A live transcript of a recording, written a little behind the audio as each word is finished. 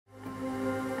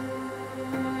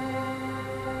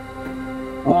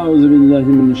A'udhu billahi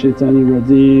minash shaitani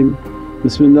rajeem.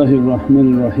 Bismillahir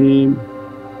Rahmanir Rahim.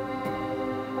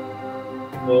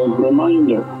 A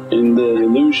reminder, in the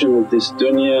illusion of this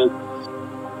dunya,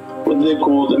 what they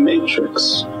call the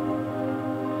matrix.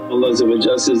 Allah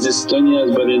says, this dunya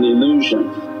is but an illusion.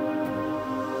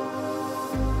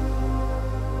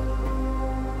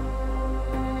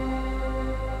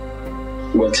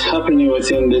 What's happening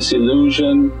within this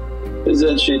illusion is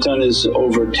that shaitan is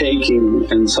overtaking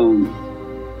insan.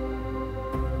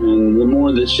 And the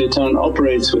more that shaitan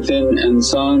operates within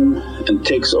insan and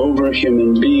takes over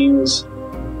human beings,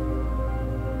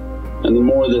 and the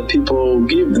more that people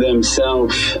give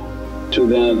themselves to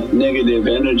that negative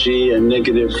energy and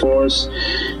negative force,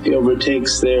 he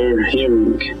overtakes their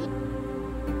hearing.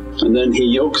 And then he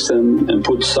yokes them and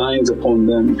puts signs upon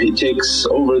them. He takes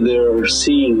over their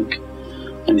seeing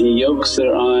and he yokes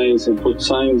their eyes and puts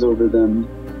signs over them.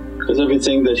 Because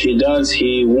everything that he does,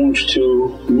 he wants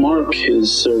to mark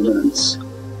his servants.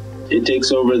 He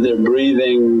takes over their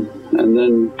breathing and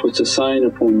then puts a sign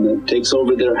upon them, takes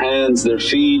over their hands, their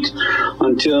feet,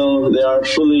 until they are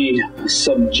fully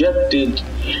subjected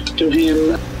to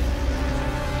him.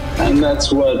 And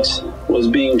that's what was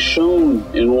being shown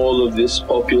in all of this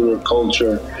popular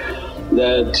culture,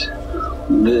 that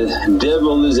the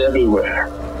devil is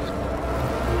everywhere.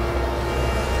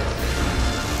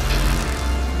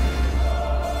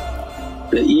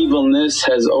 The evilness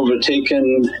has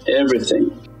overtaken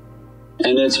everything.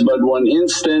 And it's but one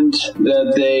instant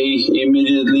that they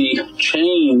immediately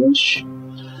change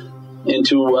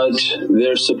into what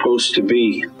they're supposed to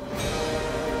be.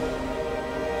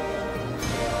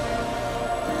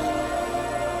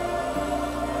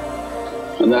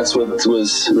 And that's what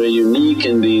was very unique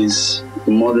in these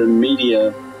modern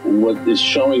media and what is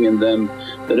showing in them,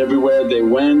 that everywhere they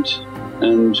went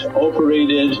and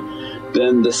operated,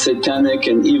 then the satanic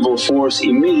and evil force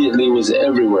immediately was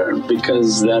everywhere,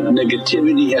 because that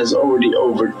negativity has already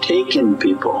overtaken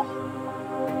people.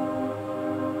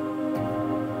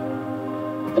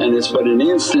 And it's but an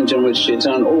instant in which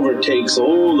shaitan overtakes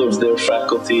all of their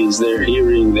faculties, their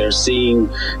hearing, their seeing,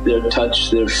 their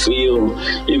touch, their feel,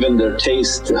 even their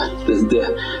taste.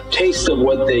 The taste of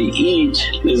what they eat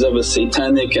is of a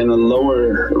satanic and a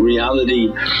lower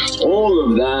reality. All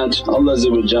of that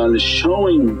Allah is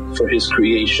showing for His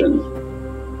creation.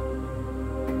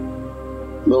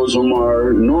 Those whom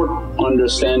are not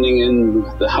understanding in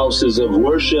the houses of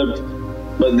worship,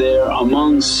 but they're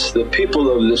amongst the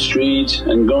people of the street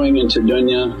and going into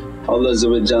dunya, Allah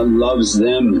loves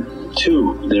them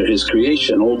too. They're His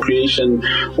creation. All creation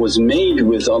was made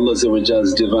with Allah's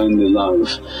Divinely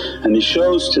love, and He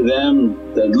shows to them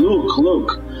that,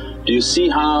 look, do you see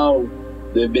how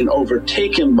they've been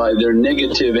overtaken by their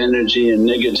negative energy and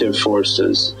negative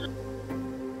forces.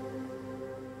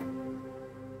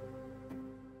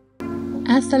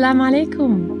 As-salamu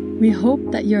alaykum. We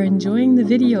hope that you're enjoying the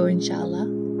video,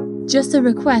 insha'Allah. Just a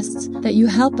request that you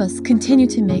help us continue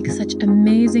to make such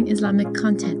amazing Islamic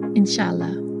content,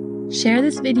 insha'Allah. Share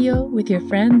this video with your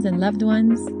friends and loved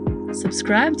ones,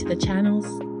 subscribe to the channels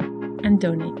and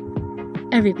donate.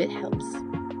 Every bit helps.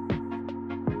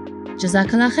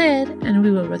 Jazakallah khair, and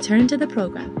we will return to the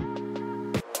program.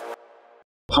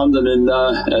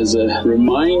 Alhamdulillah, as a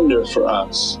reminder for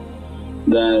us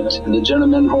that the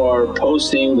gentlemen who are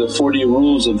posting the 40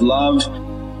 rules of love,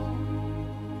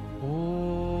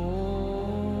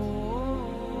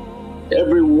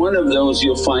 every one of those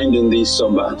you'll find in these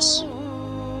sobats.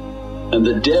 And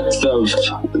the depth of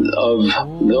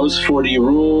those 40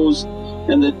 rules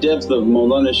and the depth of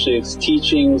Mawlana Shaykh's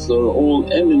teachings are all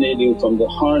emanating from the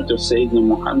heart of Sayyidina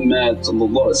Muhammad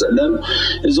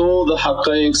is all the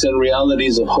haqqaiqs and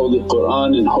realities of Holy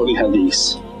Qur'an and Holy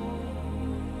Hadith.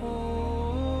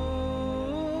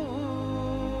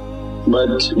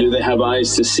 But do they have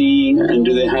eyes to see and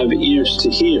do they have ears to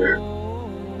hear?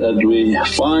 That we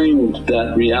find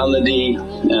that reality,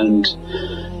 and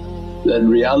that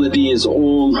reality is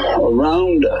all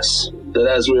around us. That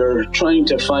as we are trying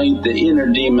to fight the inner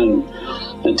demon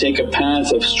and take a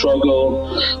path of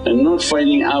struggle and not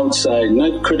fighting outside,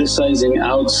 not criticizing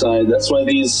outside. That's why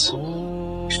these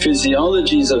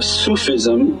physiologies of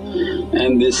Sufism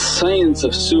and this science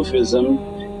of Sufism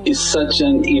is such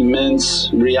an immense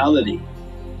reality.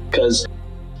 Because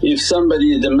if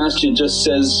somebody at the masjid just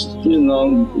says,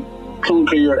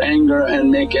 conquer your anger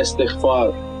and make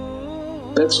istighfar,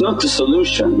 that's not the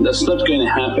solution, that's not going to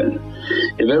happen.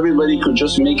 If everybody could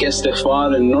just make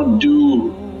istighfar and not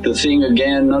do the thing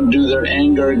again, not do their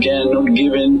anger again, not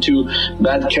give in to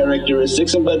bad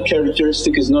characteristics. And bad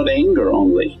characteristic is not anger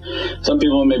only. Some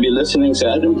people may be listening and say,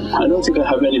 I don't think I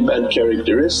have any bad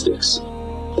characteristics.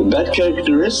 The bad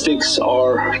characteristics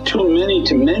are too many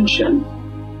to mention.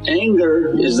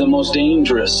 Anger is the most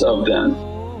dangerous of them,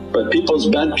 but people's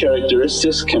bad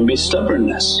characteristics can be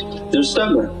stubbornness. They're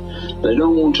stubborn, they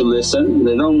don't want to listen,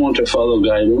 they don't want to follow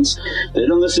guidance, they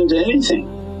don't listen to anything.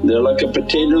 They're like a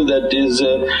potato that is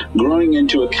growing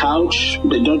into a couch,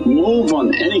 they don't move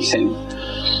on anything.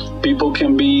 People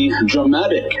can be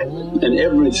dramatic and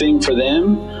everything for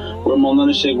them, where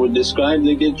Mawlana Shaykh would describe,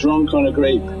 they get drunk on a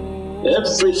grape.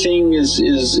 Everything is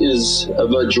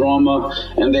of a drama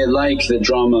and they like the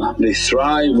drama, they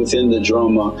thrive within the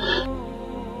drama.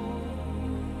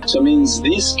 So it means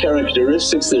these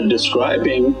characteristics they're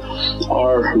describing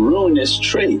are ruinous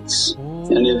traits,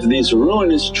 and if these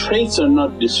ruinous traits are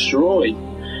not destroyed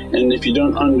and if you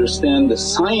don't understand the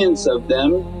science of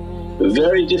them,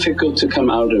 very difficult to come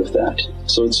out of that.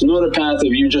 So it's not a path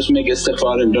of you just make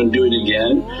istighfar and don't do it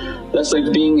again. That's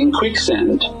like being in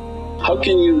quicksand. How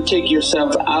can you take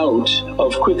yourself out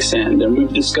of quicksand? And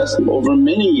we've discussed over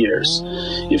many years.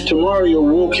 If tomorrow you're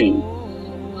walking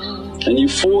and you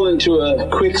fall into a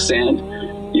quicksand,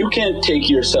 you can't take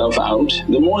yourself out.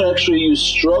 The more actually you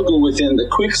struggle within the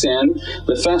quicksand,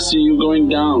 the faster you're going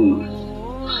down.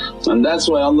 And that's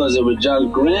why Allah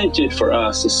granted for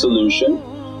us a solution,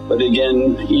 but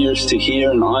again ears to hear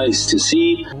and eyes to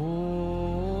see,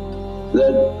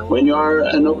 that when you are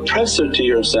an oppressor to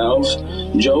yourself,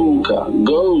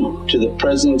 go to the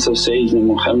presence of Sayyidina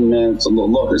Muhammad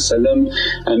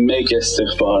and make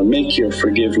istighfar, make your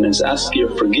forgiveness, ask your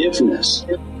forgiveness.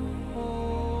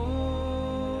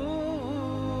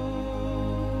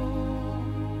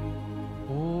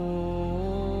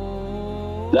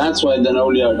 That's why then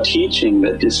awliya are teaching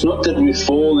that it's not that we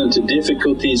fall into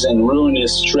difficulties and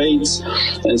ruinous traits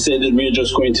and say that we're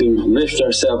just going to lift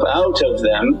ourselves out of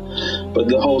them, but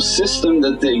the whole system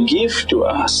that they give to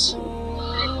us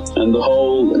and the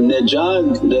whole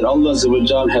najat that Allah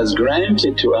has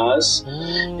granted to us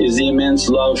is the immense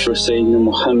love for Sayyidina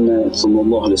Muhammad,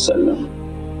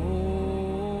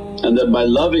 and that by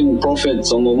loving Prophet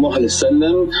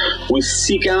we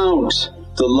seek out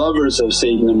the lovers of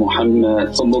Sayyidina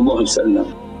Muhammad.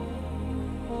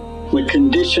 We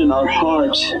condition our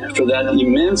heart for that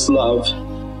immense love.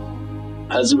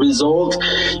 As a result,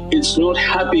 it's not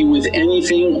happy with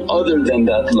anything other than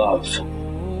that love.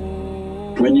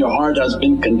 When your heart has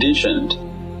been conditioned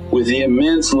with the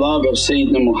immense love of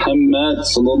Sayyidina Muhammad,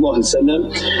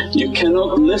 you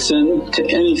cannot listen to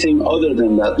anything other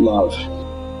than that love.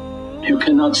 You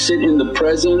cannot sit in the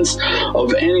presence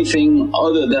of anything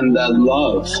other than that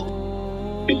love,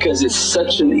 because it's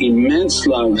such an immense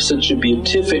love, such a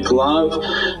beatific love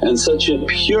and such a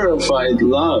purified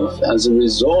love. As a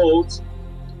result,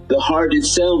 the heart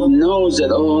itself knows that,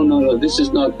 oh no, this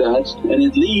is not that, and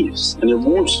it leaves, and it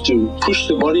wants to push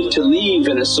the body to leave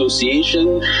an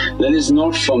association that is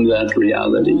not from that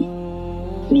reality.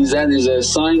 Means that is a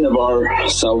sign of our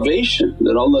salvation,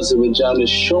 that Allah is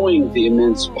showing the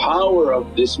immense power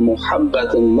of this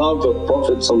muhabbat and love of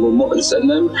Prophet.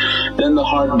 Then the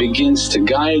heart begins to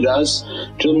guide us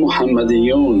to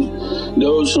Muhammadiyun,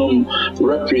 those whom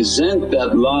represent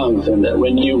that love, and that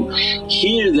when you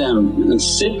hear them and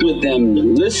sit with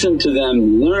them, listen to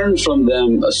them, learn from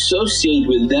them, associate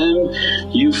with them,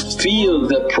 you feel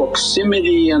the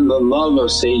proximity and the love of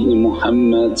Sayyidina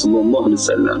Muhammad,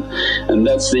 and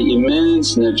that's the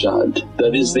immense najat,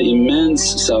 that is the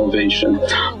immense salvation,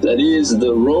 that is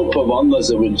the rope of Allah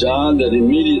that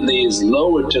immediately is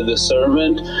lowered to the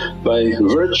servant by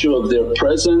virtue of their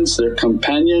presence, their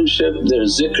companionship, their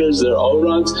zikrs, their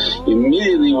awrats.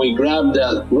 Immediately we grab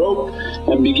that rope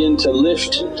and begin to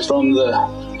lift from the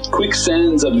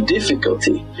quicksands of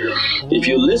difficulty. If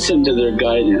you listen to their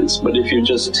guidance, but if you're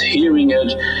just hearing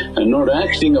it and not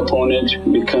acting upon it,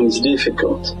 it becomes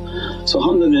difficult. So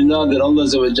alhamdulillah that Allah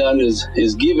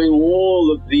is giving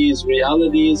all of these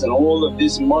realities and all of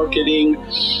this marketing,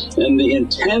 and the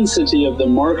intensity of the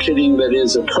marketing that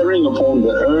is occurring upon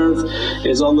the earth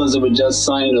is Allah's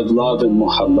sign of love and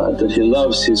muhabbat, that He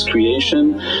loves His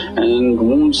creation and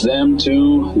wants them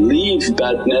to leave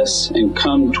badness and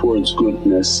come towards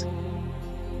goodness.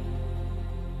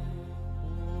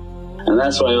 And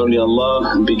that's why Awliya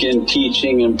Allah begin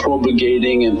teaching and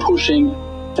propagating and pushing,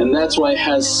 and that's why it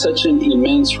has such an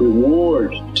immense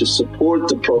reward to support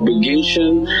the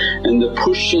propagation and the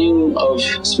pushing of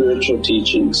spiritual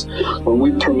teachings. When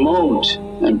we promote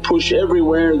and push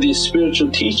everywhere these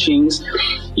spiritual teachings,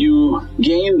 you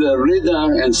gain the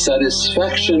rida and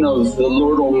satisfaction of the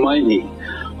Lord Almighty.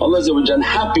 Allah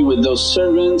happy with those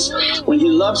servants. When He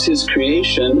loves His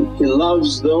creation, He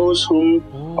loves those whom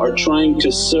are trying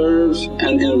to serve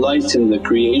and enlighten the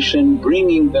creation,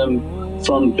 bringing them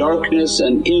from darkness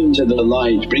and into the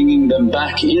light, bringing them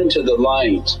back into the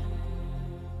light.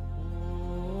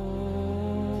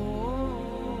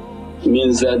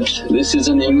 Means that this is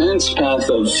an immense path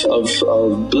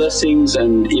of blessings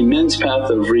and immense path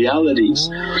of realities.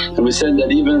 And we said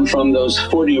that even from those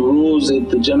 40 rules that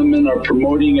the gentlemen are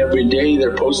promoting every day,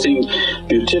 they're posting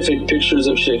beatific pictures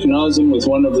of Shaykh Nazim with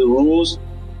one of the rules.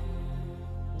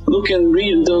 Look and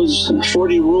read those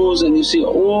 40 rules and you see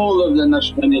all of the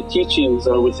Naqshbandi teachings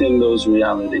are within those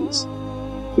realities.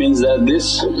 Means that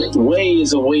this way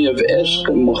is a way of ishq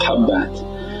and muhabbat.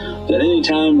 That any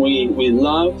time we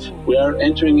love, we are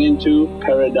entering into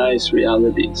paradise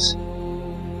realities.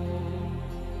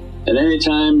 And any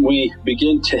time we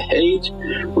begin to hate,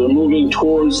 we're moving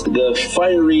towards the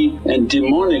fiery and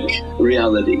demonic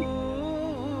reality.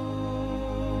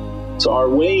 So our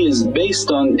way is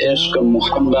based on ishq and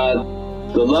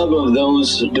muhabbat, the love of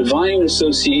those divine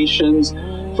associations,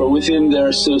 for within their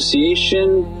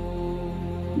association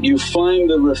you find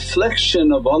the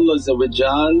reflection of Allah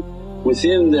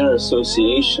within their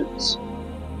associations.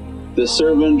 The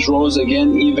servant draws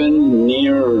again even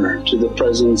nearer to the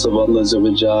presence of Allah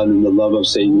and the love of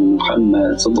Sayyidina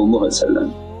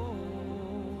Muhammad.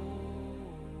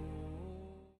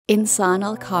 Insan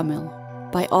al-Kamil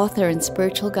by author and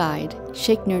spiritual guide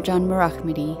Shaykh Nurjan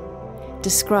Mirahmadi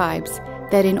describes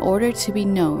that in order to be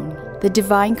known, the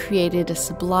Divine created a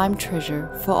sublime treasure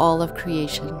for all of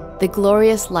creation, the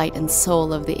glorious light and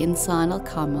soul of the Insan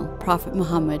al-Kamil, Prophet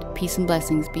Muhammad, peace and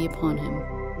blessings be upon him.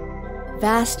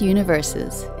 Vast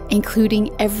universes,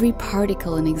 including every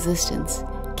particle in existence,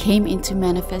 came into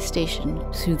manifestation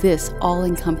through this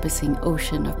all-encompassing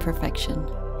ocean of perfection.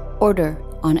 Order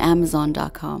on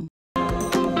Amazon.com.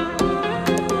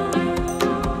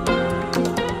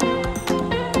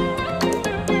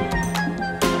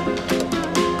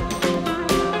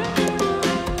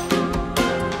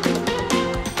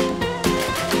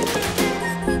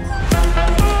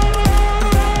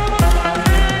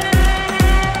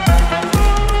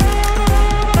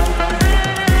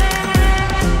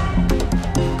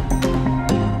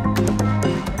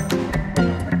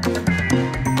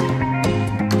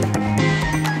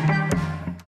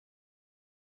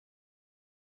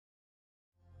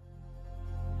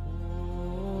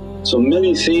 So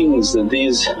many things that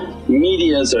these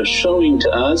medias are showing to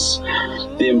us,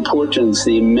 the importance,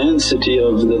 the immensity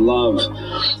of the love,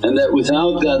 and that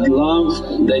without that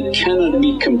love they cannot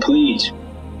be complete.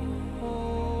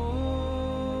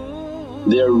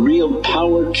 Their real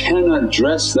power cannot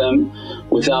dress them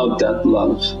without that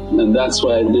love, and that's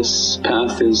why this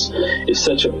path is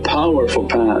such a powerful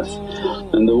path.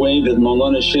 And the way that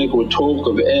Mawlana Shaykh would talk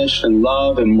of ishq and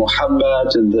love and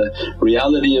muhabbat and the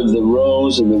reality of the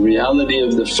rose and the reality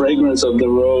of the fragrance of the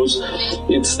rose,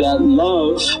 it's that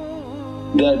love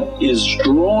that is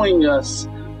drawing us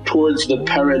towards the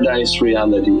paradise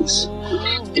realities.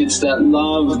 It's that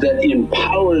love that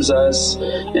empowers us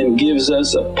and gives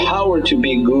us a power to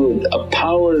be good, a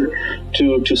power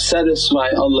to satisfy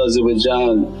Allah.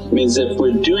 Means if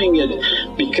we're doing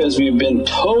it because we've been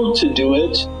told to do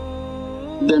it,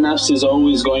 the nafs is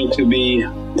always going to be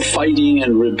fighting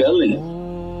and rebelling.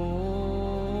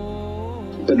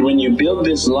 But when you build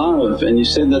this love and you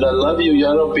say that, I love you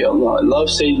Ya Rabbi Allah, I love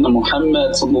Sayyidina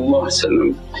Muhammad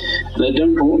and I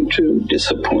don't want to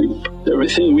disappoint.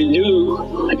 Everything we do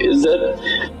is that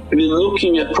we're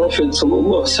looking at Prophet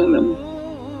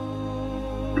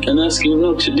and asking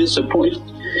not to disappoint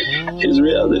his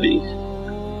reality,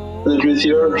 that with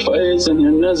your faiz and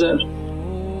your nazar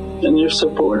and your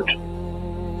support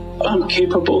I'm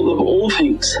capable of all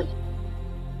things.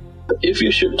 If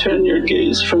you should turn your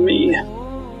gaze from me,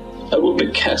 I will be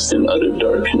cast in utter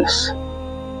darkness.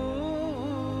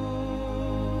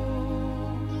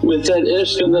 With that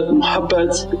ishq and that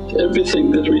muhabbat, everything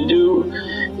that we do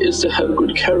is to have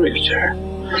good character.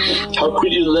 How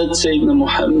could you let Sayyidina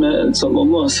Muhammad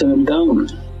down?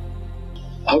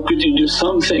 How could you do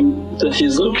something that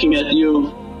he's looking at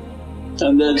you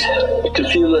and that to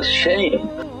feel ashamed?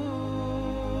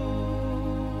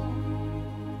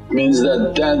 Means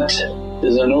that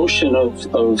is an ocean of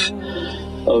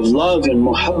love and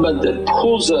muhabbat that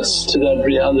pulls us to that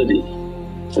reality,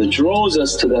 that draws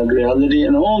us to that reality,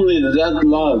 and only that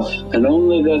love and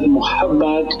only that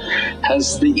muhabbat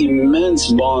has the immense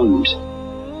bond,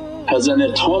 has an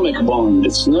atomic bond.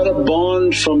 It's not a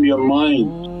bond from your mind,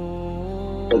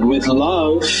 but with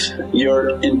love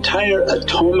your entire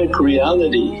atomic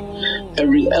reality,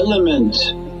 every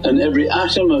element and every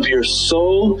atom of your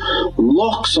soul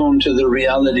locks onto the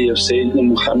reality of Sayyidina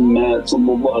Muhammad.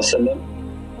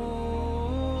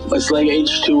 It's like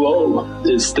H2O,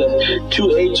 it's the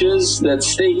two H's that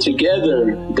stay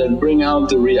together that bring out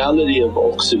the reality of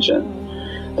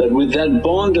oxygen. That with that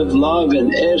bond of love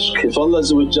and ishq, if Allah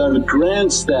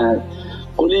grants that,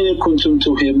 قُلْ إِن كُنْتُمْ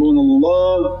تُحِبُّونَ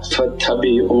اللَّهَ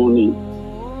فَاتَّبِعُونِي.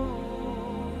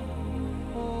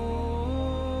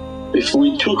 If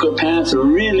we took a path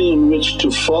really in which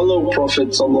to follow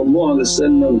Prophet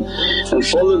and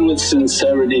followed with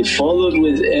sincerity, followed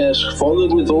with ishq,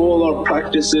 followed with all our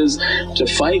practices to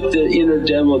fight the inner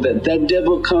devil, that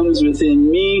devil comes within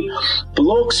me,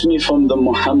 blocks me from the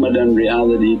Muhammadan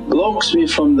reality, blocks me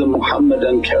from the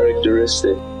Muhammadan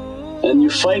characteristic. And you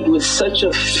fight with such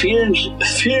a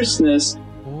fierceness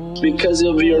because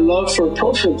of your love for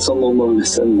Prophet.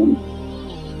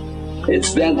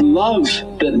 It's that love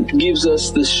that gives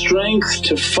us the strength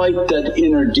to fight that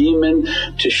inner demon,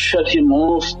 to shut him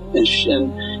off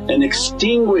and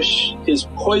extinguish his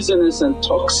poisonous and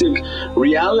toxic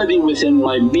reality within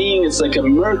my being. It's like a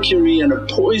mercury and a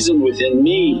poison within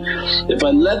me. If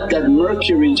I let that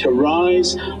mercury to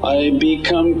rise, I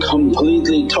become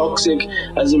completely toxic.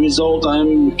 As a result,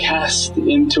 I'm cast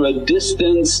into a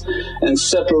distance and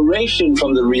separation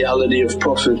from the reality of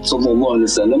Prophet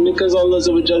because Allah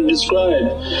described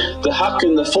the haqq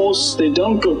and the false, they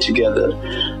don't go together.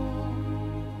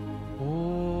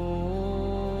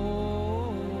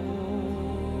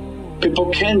 People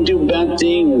can't do bad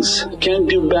things, can't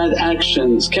do bad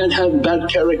actions, can't have bad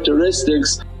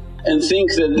characteristics and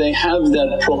think that they have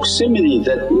that proximity,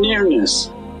 that nearness.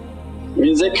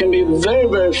 Means they can be very,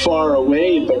 very far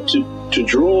away, but to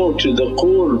draw to the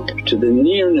qurb, to the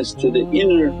nearness, to the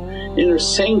inner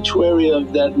sanctuary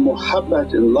of that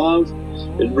muhabbat and love,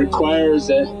 it requires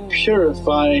a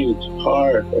purified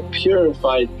heart, a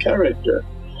purified character.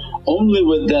 Only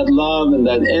with that love and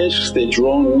that ishq they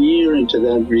draw near into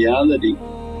that reality,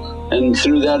 and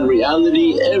through that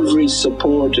reality every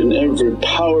support and every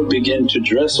power begin to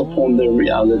dress upon their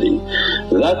reality.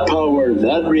 That power,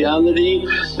 that reality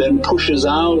then pushes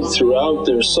out throughout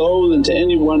their soul into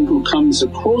anyone who comes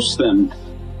across them.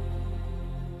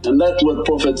 And that's what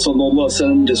Prophet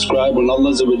described when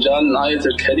Allah in Ayat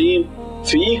al-Kareem,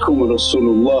 فِيكُمْ رَسُولُ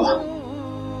اللَّهِ.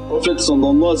 Prophet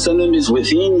is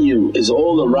within you, is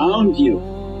all around you.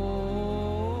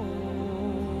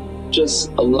 Just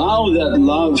allow that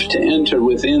love to enter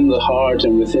within the heart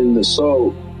and within the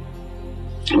soul.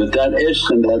 With that ishq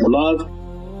and that love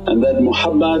and that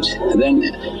muhabbat, then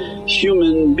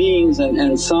human beings and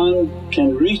insan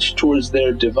can reach towards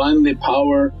their Divinely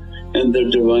power and their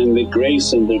Divinely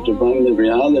grace and their Divinely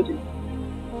reality.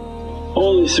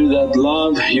 Only through that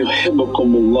love,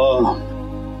 yuhibbukumullah.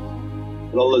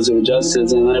 Allah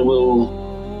says, and I will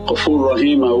Ghafoor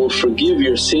Rahim, I will forgive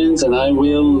your sins and I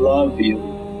will love you.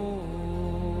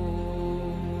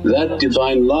 That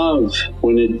Divine love,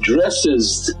 when it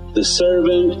dresses the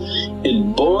servant,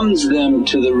 it bonds them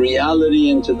to the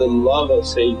reality and to the love of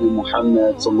Sayyidina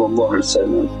Muhammad.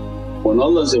 When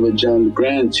Allah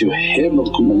grants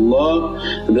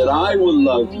yuhibbukumullah, that I will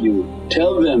love you,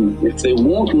 tell them if they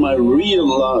want my real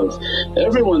love.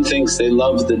 Everyone thinks they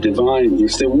love the Divine.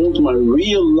 If they want my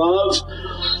real love,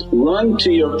 run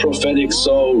to your prophetic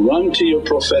soul, run to your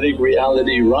prophetic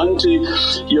reality, run to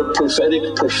your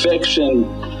prophetic perfection,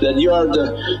 that you are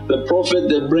the Prophet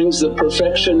that brings the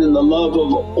perfection and the love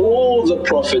of all the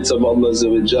Prophets of Allah,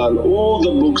 all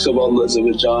the books of Allah,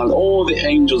 all the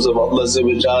angels of Allah,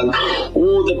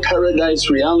 all the paradise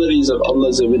realities of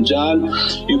Allah.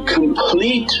 You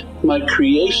complete my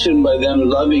creation by them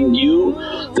loving you.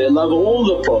 They love all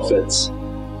the Prophets.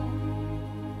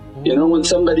 You know, when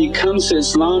somebody comes to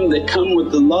Islam, they come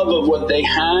with the love of what they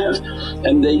have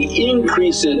and they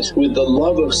increase it with the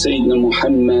love of Sayyidina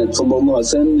Muhammad.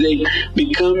 They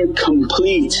become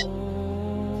complete.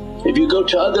 If you go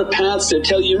to other paths, they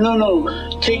tell you, no,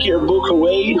 take your book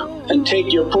away and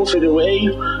take your Prophet away,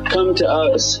 come to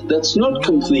us. That's not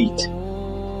complete.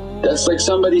 That's like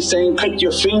somebody saying, cut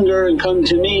your finger and come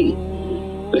to me.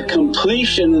 The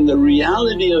completion and the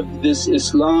reality of this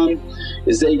Islam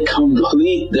is they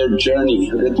complete their journey,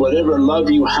 that whatever love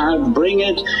you have, bring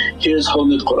it. Here's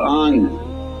Holy Qur'an.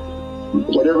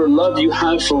 Whatever love you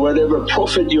have for whatever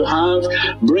Prophet you have,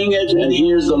 bring it, and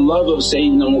here's the love of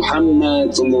Sayyidina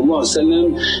Muhammad.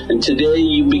 And today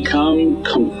you become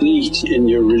complete in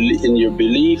your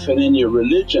belief and in your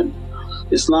religion.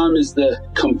 Islam is the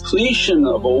completion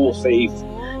of all faith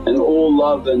and all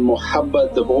love and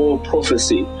muhabbat of all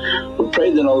prophecy. We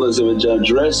pray that Allah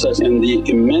dress us in the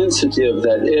immensity of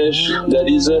that ishq, that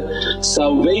is a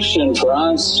salvation for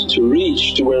us to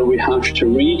reach to where we have to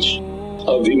reach,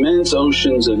 of immense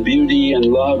oceans of beauty and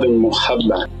love and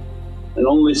muhabbat. and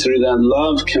only through that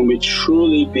love can we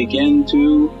truly begin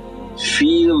to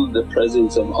feel the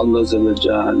presence of Allah.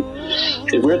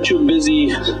 If we're too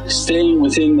busy staying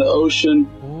within the ocean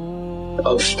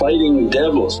of fighting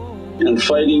devils and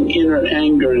fighting inner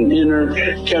anger and inner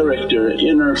character,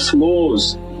 inner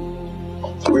flaws,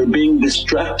 we're being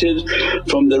distracted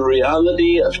from the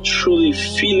reality of truly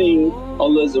feeling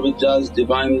Allah's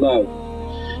divine love.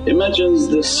 Imagine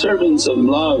the servants of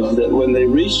love that when they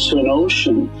reach to an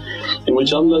ocean in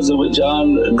which Allah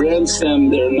grants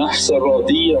them their nafs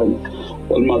radiyan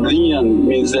wal madiyan,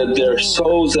 means that their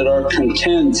souls that are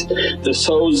content, the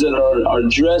souls that are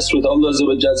dressed with Allah's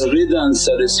rida and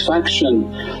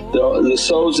satisfaction, the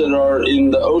souls that are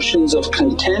in the oceans of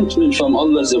contentment from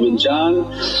Allah,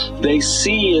 they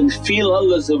see and feel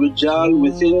Allah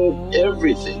within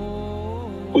everything.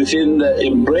 Within the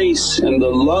embrace and the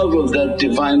love of that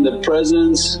Divine, the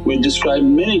Presence we described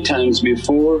many times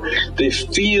before, they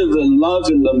feel the love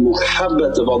and the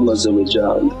muhabbat of Allah.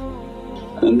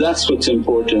 And that's what's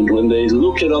important. When they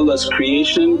look at Allah's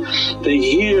creation, they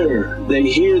hear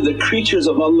the creatures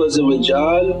of Allah as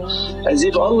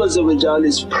if Allah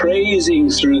is praising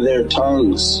through their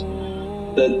tongues,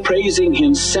 that praising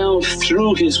Himself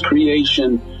through His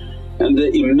creation, and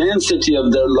the immensity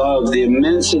of their love, the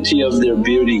immensity of their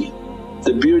beauty,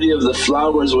 the beauty of the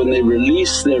flowers when they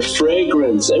release their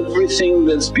fragrance, everything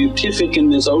that's beatific in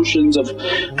these oceans of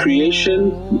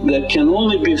creation that can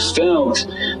only be felt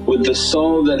with the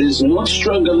soul that is not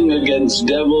struggling against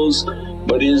devils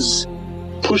but is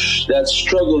pushed that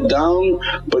struggle down,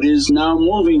 but is now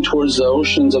moving towards the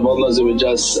oceans of Allah's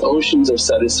oceans of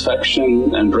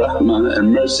satisfaction and rahmah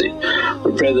and mercy.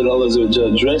 We pray that Allah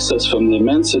dress us from the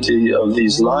immensity of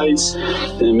these lights,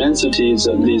 the immensities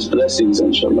of these blessings,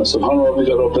 insha'Allah. Subhana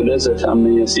rabbika rabbil izzati amma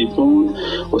yasifoon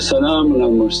wa salaamun al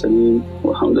mursaleen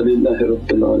walhamdulillahi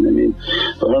rabbil alameen.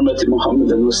 Bi hurmati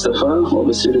Muhammadan Mustafa wa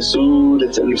bi sirri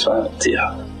Surat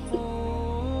al-Fatiha.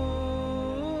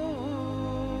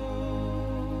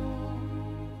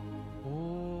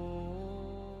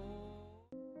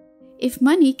 If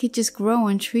money could just grow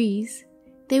on trees,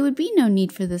 there would be no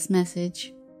need for this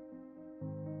message.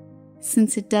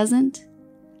 Since it doesn't,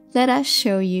 let us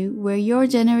show you where your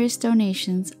generous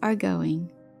donations are going.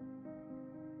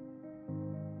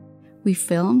 We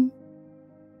film,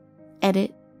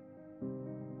 edit,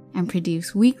 and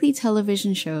produce weekly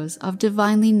television shows of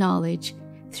divinely knowledge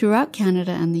throughout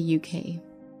Canada and the UK,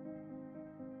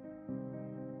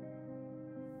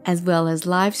 as well as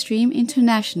live stream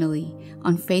internationally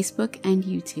on Facebook and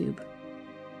YouTube.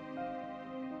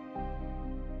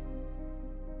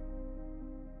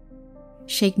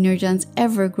 Shaykh Nurjan's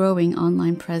ever-growing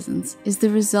online presence is the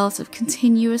result of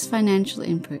continuous financial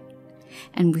input,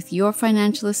 and with your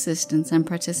financial assistance and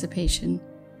participation,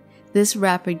 this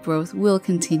rapid growth will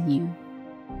continue.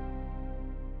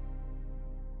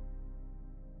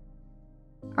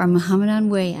 Our Muhammadan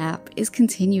Way app is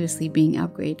continuously being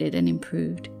upgraded and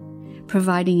improved,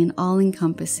 providing an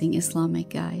all-encompassing Islamic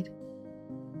guide.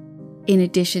 In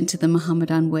addition to the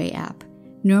Muhammadan Way app,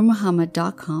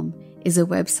 nearness.com is a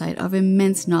website of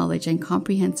immense knowledge and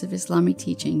comprehensive Islamic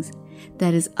teachings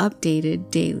that is updated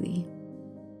daily.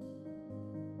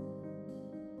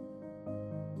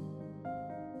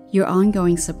 Your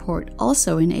ongoing support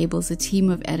also enables a team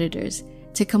of editors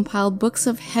to compile books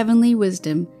of heavenly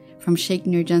wisdom from Shaykh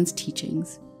Nurjan's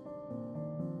teachings.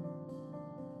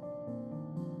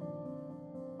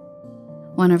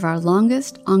 One of our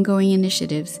longest ongoing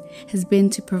initiatives has been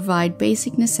to provide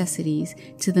basic necessities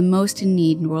to the most in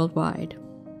need worldwide,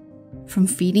 from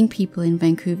feeding people in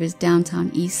Vancouver's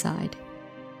downtown east side,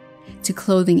 to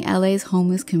clothing LA's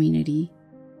homeless community,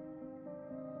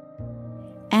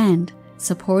 and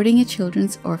supporting a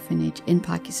children's orphanage in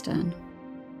Pakistan.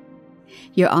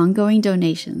 Your ongoing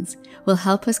donations will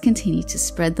help us continue to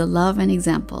spread the love and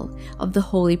example of the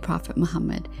Holy Prophet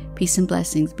Muhammad, peace and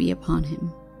blessings be upon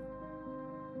him.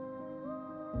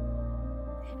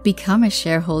 Become a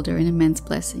shareholder in immense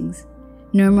blessings.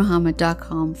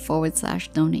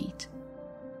 nearness.com/donate.